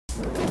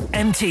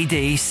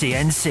MTD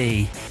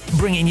CNC,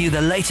 bringing you the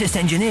latest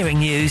engineering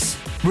news,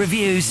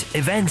 reviews,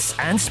 events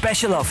and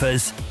special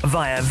offers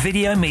via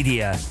video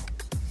media.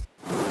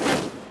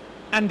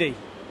 Andy,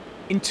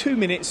 in 2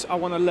 minutes I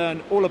want to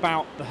learn all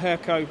about the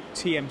Hurco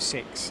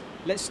TM6.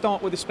 Let's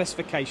start with the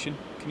specification.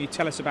 Can you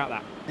tell us about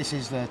that? This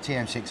is the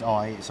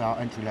TM6i. It's our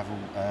entry-level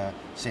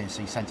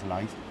CNC centre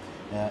lathe.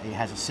 It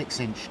has a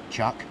 6-inch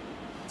chuck.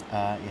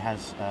 It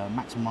has a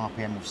maximum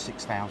RPM of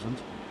 6,000.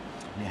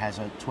 And it has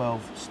a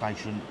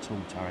 12-station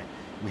tool turret.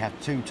 We have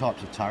two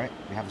types of turret.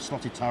 We have a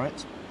slotted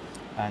turret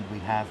and we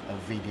have a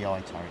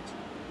VDI turret.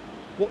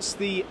 What's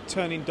the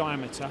turning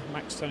diameter,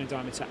 max turning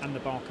diameter, and the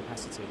bar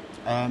capacity?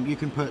 You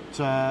can put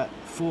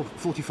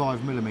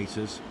 45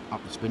 millimetres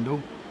up the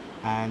spindle,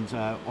 and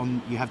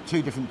you have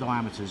two different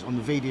diameters. On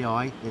the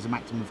VDI, there's a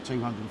maximum of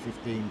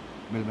 215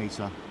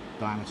 millimetre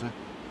diameter,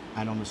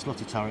 and on the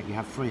slotted turret, you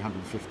have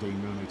 315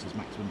 millimetres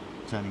maximum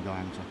turning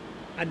diameter.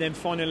 And then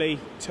finally,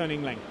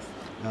 turning length?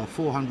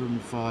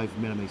 405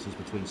 millimetres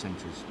between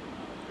centres.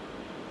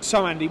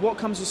 So Andy, what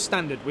comes as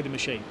standard with the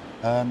machine?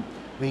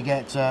 We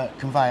get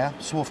conveyor,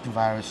 swath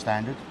conveyor as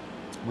standard.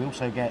 We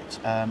also get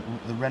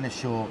the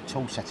Renishaw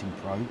tool setting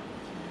probe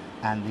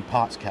and the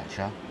parts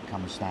catcher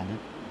come as standard.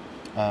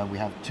 We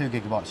have 2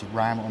 gigabytes of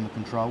RAM on the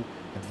control,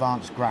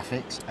 advanced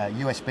graphics,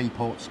 USB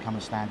ports come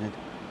as standard.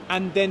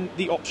 And then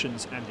the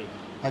options, Andy.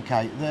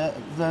 Okay,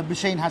 the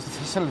machine has the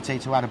facility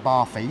to add a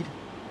bar feed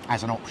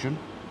as an option.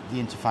 The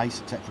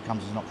interface, etc.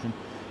 comes as an option.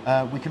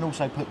 We can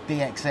also put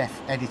DXF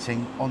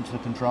editing onto the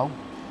control.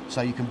 So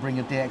you can bring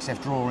your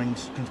DXF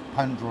drawings,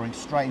 component drawings,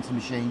 straight into the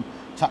machine,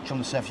 touch on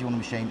the surface you want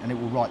the machine, and it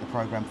will write the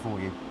program for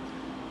you.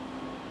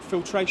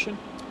 Filtration?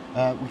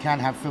 We can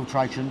have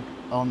filtration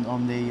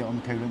on the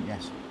coolant,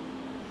 yes.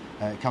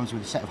 It comes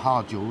with a set of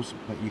hard jaws,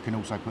 but you can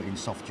also put in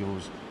soft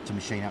jaws to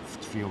machine up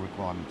for your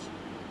requirements.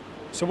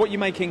 So what are you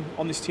making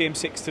on this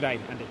TM6 today,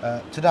 Andy?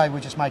 Today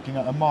we're just making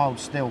a mild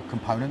steel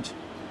component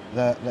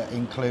that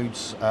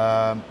includes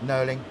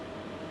knurling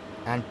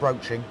and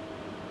broaching.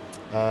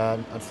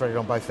 And threaded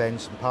on both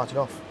ends and parted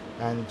off,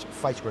 and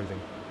face grooving.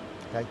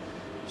 Okay,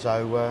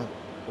 so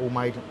all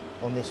made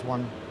on this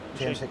one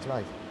TM6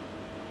 lathe.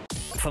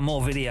 For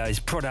more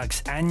videos,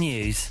 products and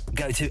news,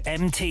 go to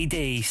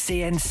mtdcnc.com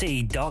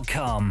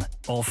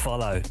or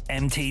follow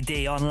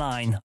MTD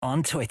Online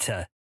on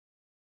Twitter.